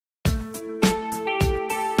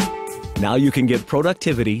Now you can get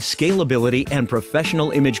productivity, scalability, and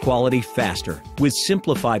professional image quality faster with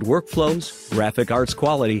simplified workflows, graphic arts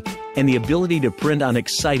quality, and the ability to print on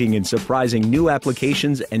exciting and surprising new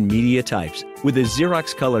applications and media types with a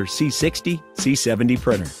Xerox Color C60, C70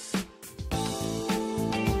 printer.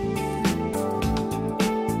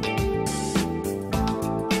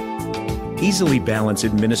 Easily balance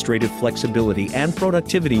administrative flexibility and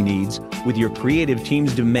productivity needs with your creative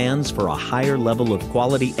team's demands for a higher level of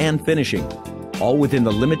quality and finishing, all within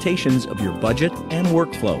the limitations of your budget and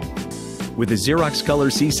workflow. With the Xerox Color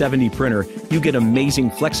C70 printer, you get amazing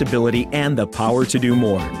flexibility and the power to do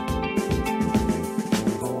more.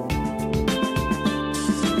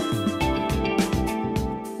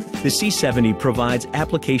 The C70 provides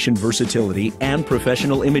application versatility and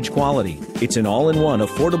professional image quality. It's an all-in-one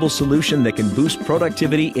affordable solution that can boost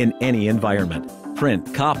productivity in any environment.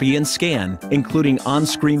 Print, copy, and scan, including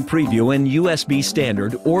on-screen preview and USB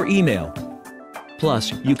standard or email.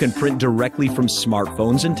 Plus, you can print directly from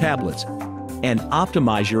smartphones and tablets. And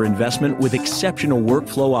optimize your investment with exceptional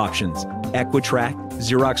workflow options: EquiTrack,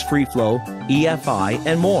 Xerox FreeFlow, EFI,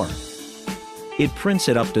 and more. It prints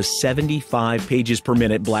at up to 75 pages per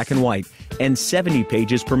minute black and white and 70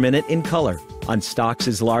 pages per minute in color on stocks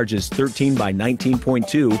as large as 13 by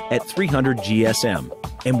 19.2 at 300 GSM.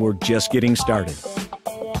 And we're just getting started.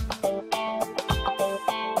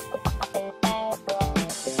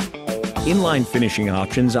 Inline finishing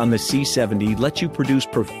options on the C70 let you produce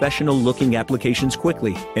professional-looking applications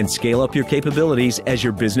quickly and scale up your capabilities as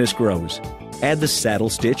your business grows. Add the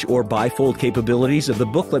saddle stitch or bifold capabilities of the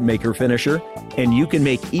booklet maker finisher, and you can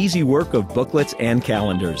make easy work of booklets and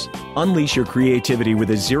calendars. Unleash your creativity with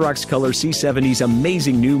the Xerox Color C70's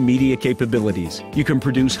amazing new media capabilities. You can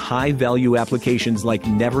produce high-value applications like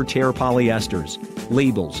never tear polyesters,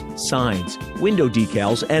 labels, signs, window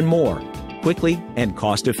decals, and more, quickly and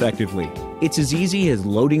cost-effectively. It's as easy as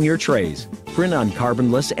loading your trays. Print on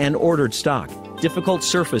carbonless and ordered stock, difficult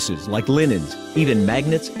surfaces like linens, even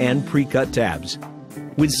magnets and pre-cut tabs.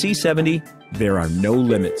 With C70, there are no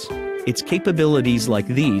limits. It's capabilities like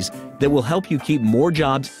these that will help you keep more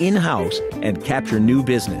jobs in-house and capture new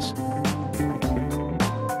business.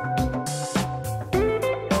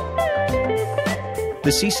 The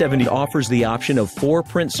C70 offers the option of 4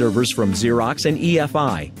 print servers from Xerox and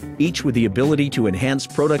EFI, each with the ability to enhance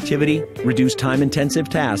productivity, reduce time-intensive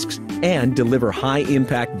tasks, and deliver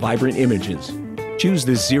high-impact, vibrant images. Choose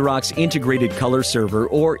the Xerox Integrated Color Server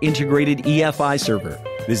or Integrated EFI Server,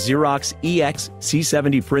 the Xerox EX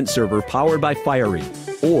C70 Print Server powered by Fiery,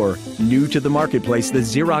 or, new to the marketplace, the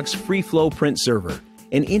Xerox FreeFlow Print Server,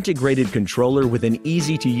 an integrated controller with an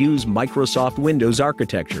easy-to-use Microsoft Windows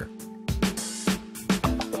architecture.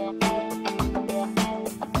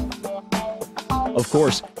 Of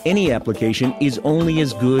course, any application is only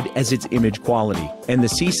as good as its image quality, and the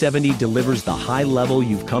C70 delivers the high level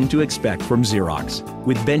you've come to expect from Xerox.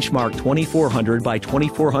 With benchmark 2400 by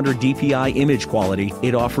 2400 DPI image quality,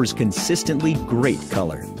 it offers consistently great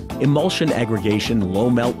color. Emulsion aggregation low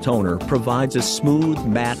melt toner provides a smooth,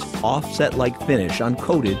 matte, offset-like finish on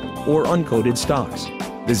coated or uncoated stocks.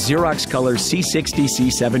 The Xerox Color C60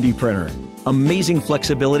 C70 printer. Amazing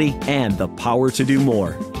flexibility and the power to do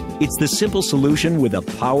more. It's the simple solution with the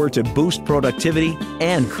power to boost productivity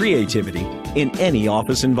and creativity in any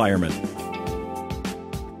office environment.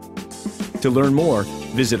 To learn more,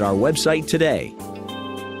 visit our website today.